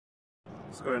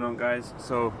What's going on, guys?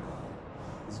 So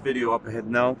this video up ahead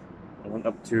now. I went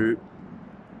up to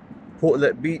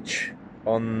Portelet Beach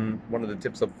on one of the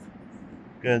tips of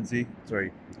Jersey.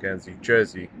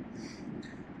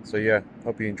 So yeah,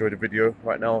 hope you enjoyed the video.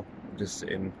 Right now I'm just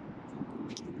sitting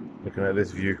looking at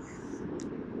this view.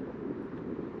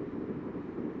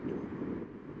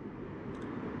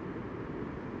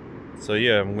 So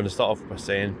yeah, I'm going to start off by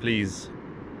saying please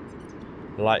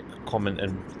like, comment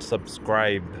and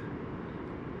subscribe.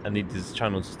 I need this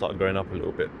channel to start going up a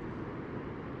little bit.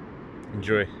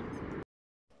 Enjoy.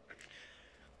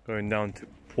 Going down to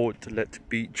Portelet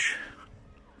Beach.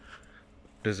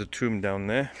 There's a tomb down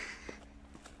there.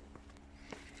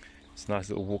 It's a nice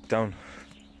little walk down.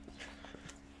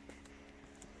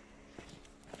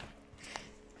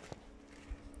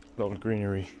 A lot of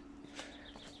greenery.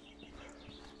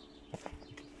 I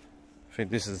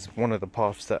think this is one of the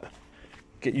paths that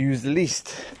get used the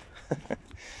least.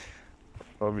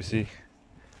 Obviously,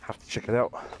 have to check it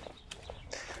out.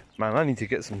 Man, I need to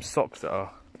get some socks that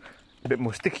are a bit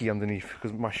more sticky underneath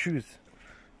because my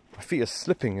feet are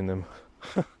slipping in them.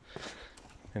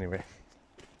 Anyway,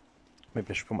 maybe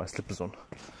I should put my slippers on.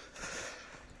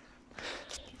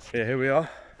 Yeah, here we are,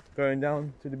 going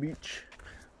down to the beach.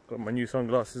 Got my new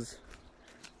sunglasses.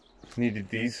 Needed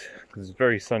these because it's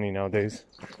very sunny nowadays,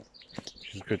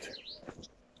 which is good.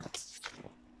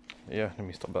 Yeah, let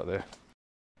me stop that there.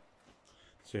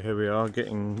 So here we are,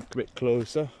 getting a bit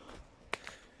closer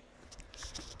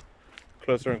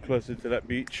and closer to that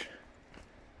beach.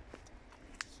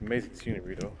 It's amazing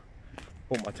scenery though.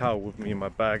 Brought my towel with me in my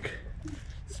bag,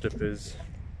 slippers,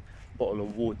 bottle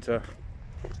of water,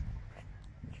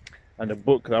 and a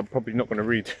book that I'm probably not going to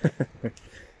read.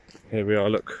 Here we are,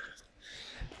 look,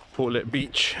 Portelet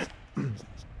Beach.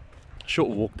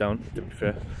 Short walk down, to be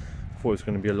fair. I thought it was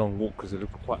going to be a long walk because it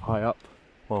looked quite high up.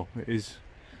 Well, it is.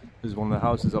 There's one of the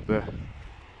houses up there,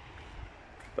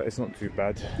 but it's not too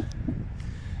bad.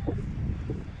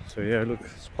 So yeah, look,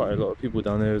 there's quite a lot of people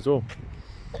down there as well.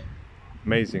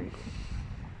 Amazing.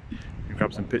 You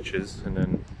grab some pictures and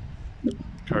then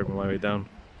carry my way down.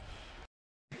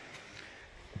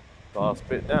 Last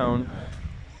bit down.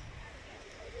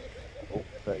 Oh,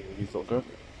 there he's not good.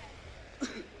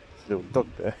 There's a little dog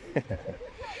there.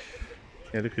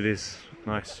 Yeah, look at this,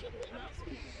 nice.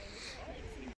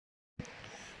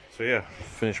 So yeah,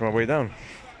 finish my way down.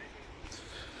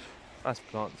 Nice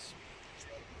plants.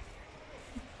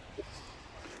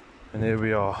 And here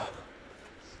we are,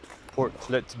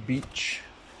 Portelet Beach.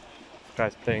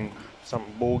 Guys playing some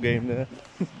ball game there.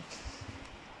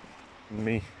 And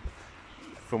me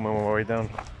filming my way down.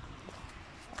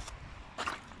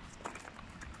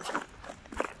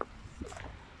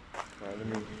 Right, let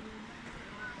me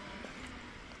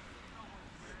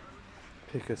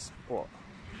pick a spot.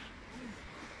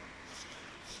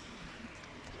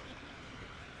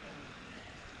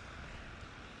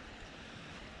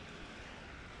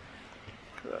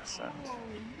 Look at that sand.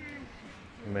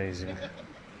 Amazing.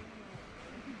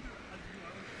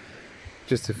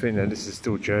 Just to think that this is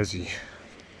still Jersey.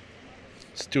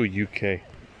 Still UK.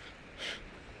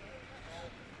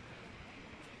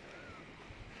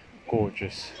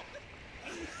 Gorgeous.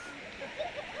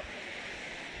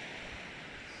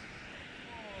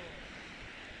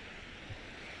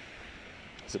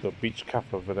 There's a little beach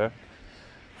cafe over there.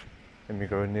 Let me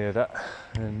go near that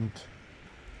and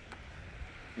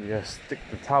yeah, stick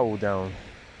the towel down.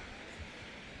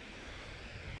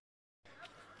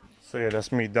 So yeah,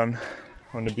 that's me done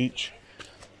on the beach.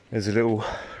 There's a little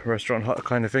restaurant hut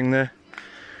kind of thing there.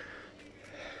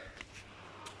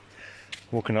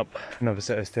 Walking up another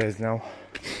set of stairs now.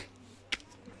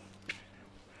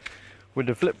 With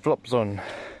the flip-flops on.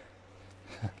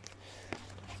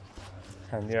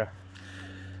 And yeah,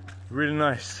 really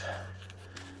nice.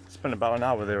 Spent about an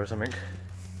hour there or something.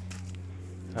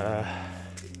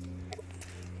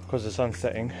 Because the sun's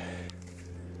setting.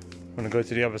 I'm gonna go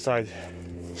to the other side.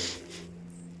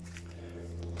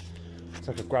 It's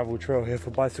like a gravel trail here for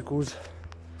bicycles.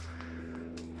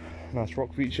 Nice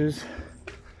rock features.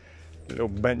 A little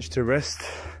bench to rest.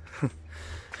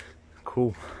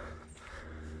 Cool.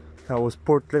 That was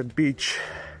Portelet Beach.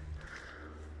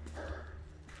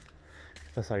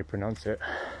 That's how you pronounce it.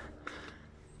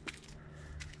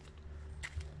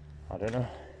 I don't know.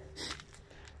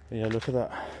 But yeah, look at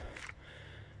that.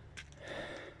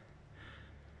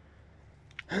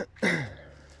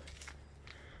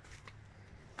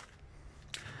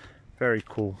 Very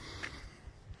cool.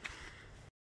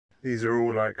 These are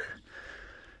all like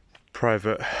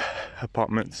private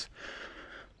apartments.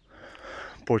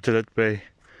 Portelet Braye.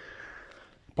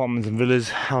 Apartments and villas,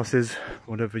 houses,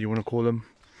 whatever you want to call them.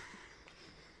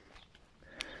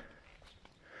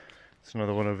 There's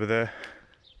another one over there,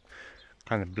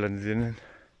 kind of blended in.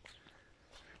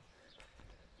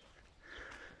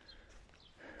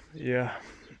 Yeah,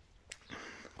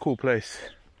 cool place,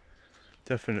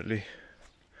 definitely.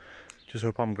 Just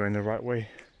hope I'm going the right way,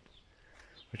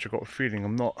 which I've got a feeling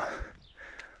I'm not. I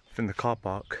think the car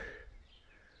park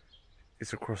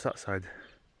is across that side.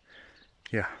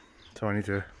 Yeah, so I need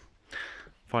to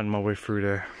find my way through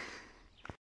there.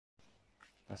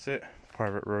 That's it,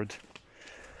 private road.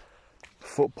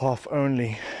 Footpath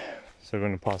only, so we're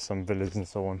going to pass some villas and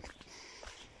so on.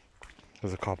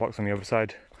 There's a car park on the other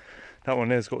side. That one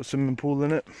there's got a swimming pool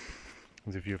in it.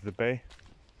 There's a view of the bay.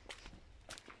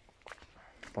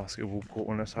 Basketball court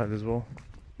on that side as well.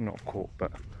 Not court,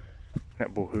 but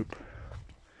netball hoop.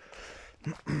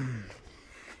 There's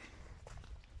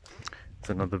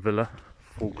another villa,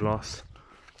 full glass,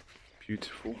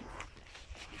 beautiful.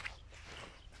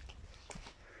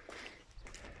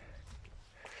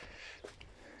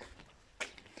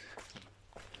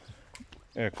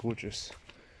 Yeah, gorgeous.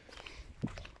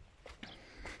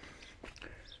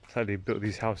 It's how they built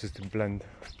these houses to blend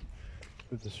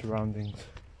with the surroundings.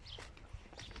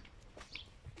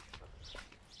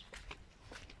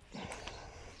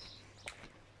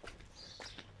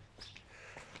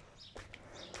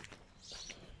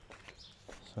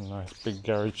 It's a nice big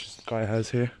garage this guy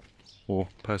has here, or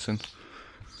person.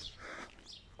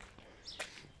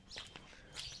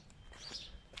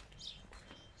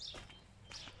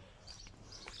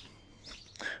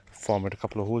 Farm with a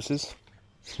couple of horses.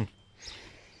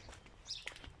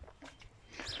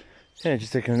 Yeah,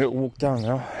 just taking a little walk down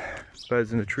now.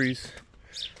 Birds in the trees.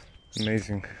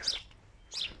 Amazing.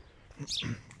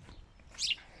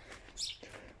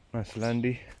 Nice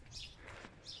landy.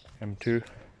 M2.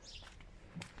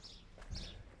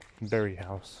 Berry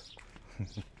house.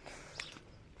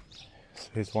 So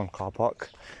here's one car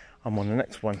park. I'm on the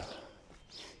next one.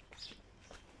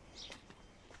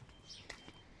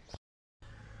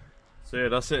 So yeah,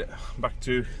 that's it. Back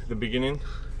to the beginning.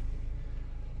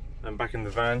 I'm back in the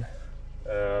van.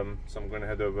 So I'm going to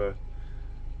head over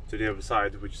to the other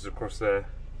side, which is across there.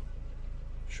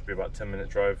 Should be about a 10-minute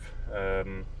drive.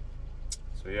 So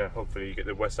yeah, hopefully you get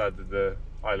the west side of the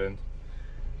island.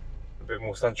 A bit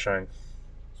more sunshine.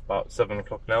 It's about 7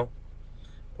 o'clock now.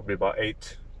 Probably about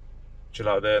 8. Chill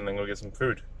out there and then go get some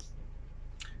food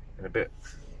in a bit.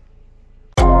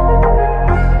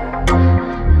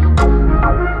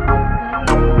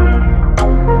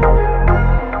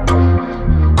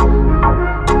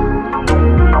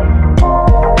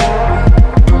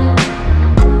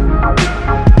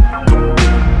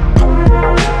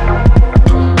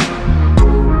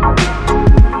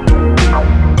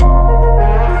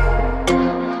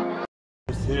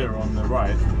 Here on the right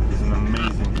is an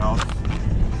amazing house.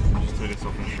 I'll just turn this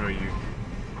off and show you.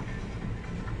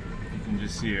 You can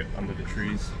just see it under the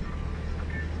trees.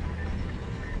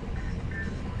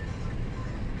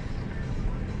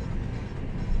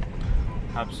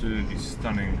 Absolutely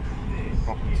stunning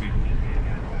property.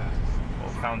 Got a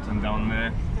fountain down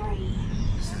there.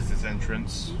 This is its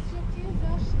entrance.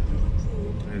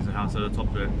 There's a house at the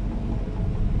top there.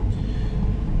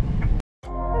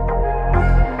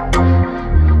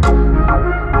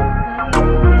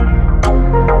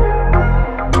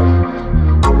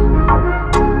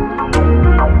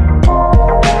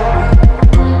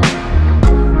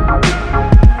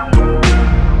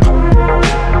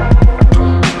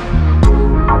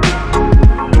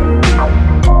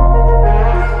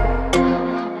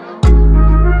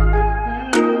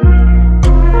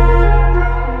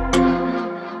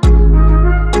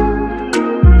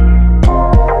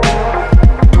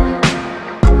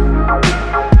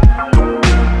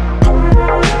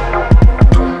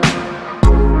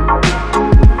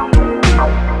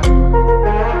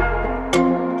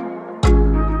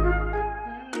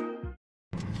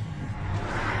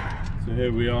 So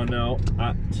here we are now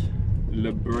at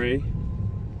Braye.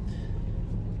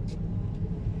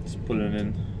 Just pulling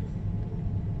in.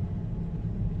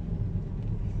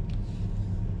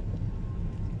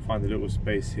 Find a little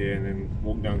space here and then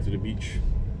walk down to the beach.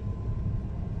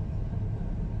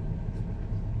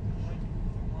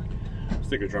 Let's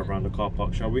take a drive around the car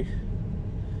park, shall we?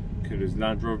 Okay, there's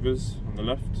Land Rovers on the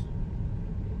left.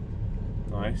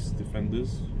 Nice,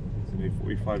 Defenders. It's an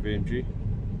A45 AMG.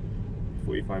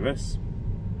 45S.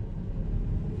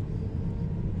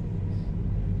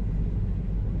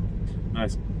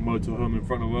 Nice motorhome in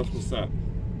front of us. What's that?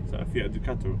 Is that a Fiat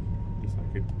Ducato? Looks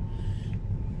like it.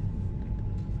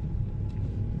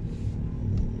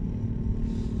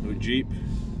 No Jeep,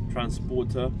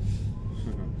 Transporter.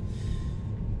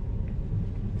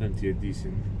 Plenty of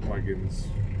decent wagons.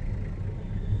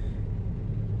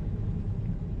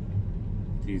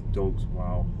 These dogs,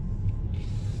 wow.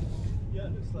 Yeah,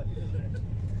 it looks like it, doesn't it?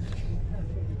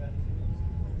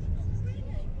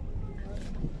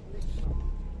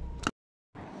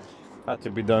 Had to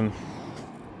be done.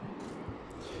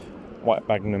 White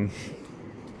bagging them.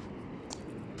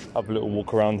 Have a little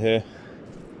walk around here.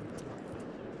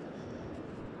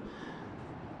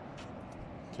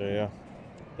 So yeah,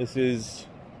 this is,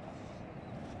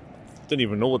 don't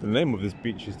even know what the name of this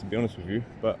beach is, to be honest with you,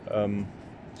 but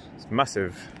it's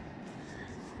massive.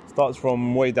 Starts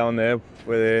from way down there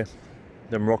where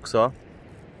them rocks are.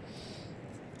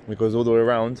 It goes all the way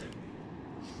around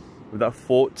with that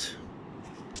fort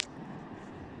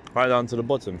right down to the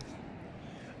bottom.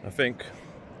 I think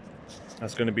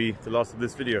that's going to be the last of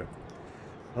this video.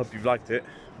 I hope you've liked it.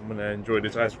 I'm going to enjoy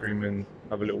this ice cream and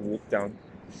have a little walk down.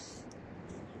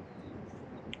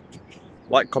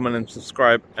 Like, comment and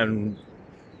subscribe and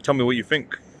tell me what you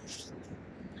think.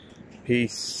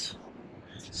 Peace.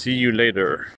 See you later.